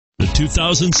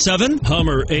2007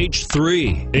 Hummer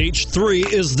H3.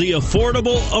 H3 is the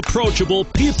affordable, approachable,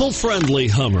 people-friendly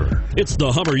Hummer. It's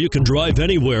the Hummer you can drive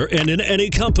anywhere and in any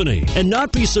company and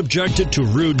not be subjected to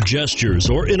rude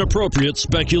gestures or inappropriate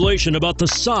speculation about the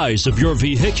size of your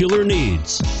vehicular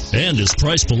needs, and is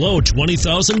priced below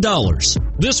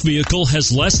 $20,000. This vehicle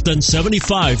has less than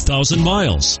 75,000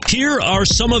 miles. Here are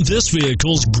some of this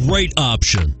vehicle's great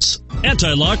options: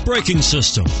 anti-lock braking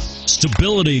system,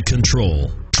 stability control,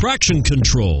 traction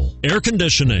control, air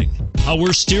conditioning,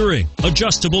 power steering,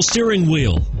 adjustable steering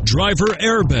wheel, driver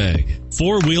airbag,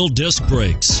 four-wheel disc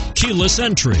brakes, keyless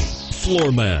entry,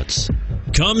 floor mats.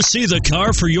 Come see the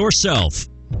car for yourself.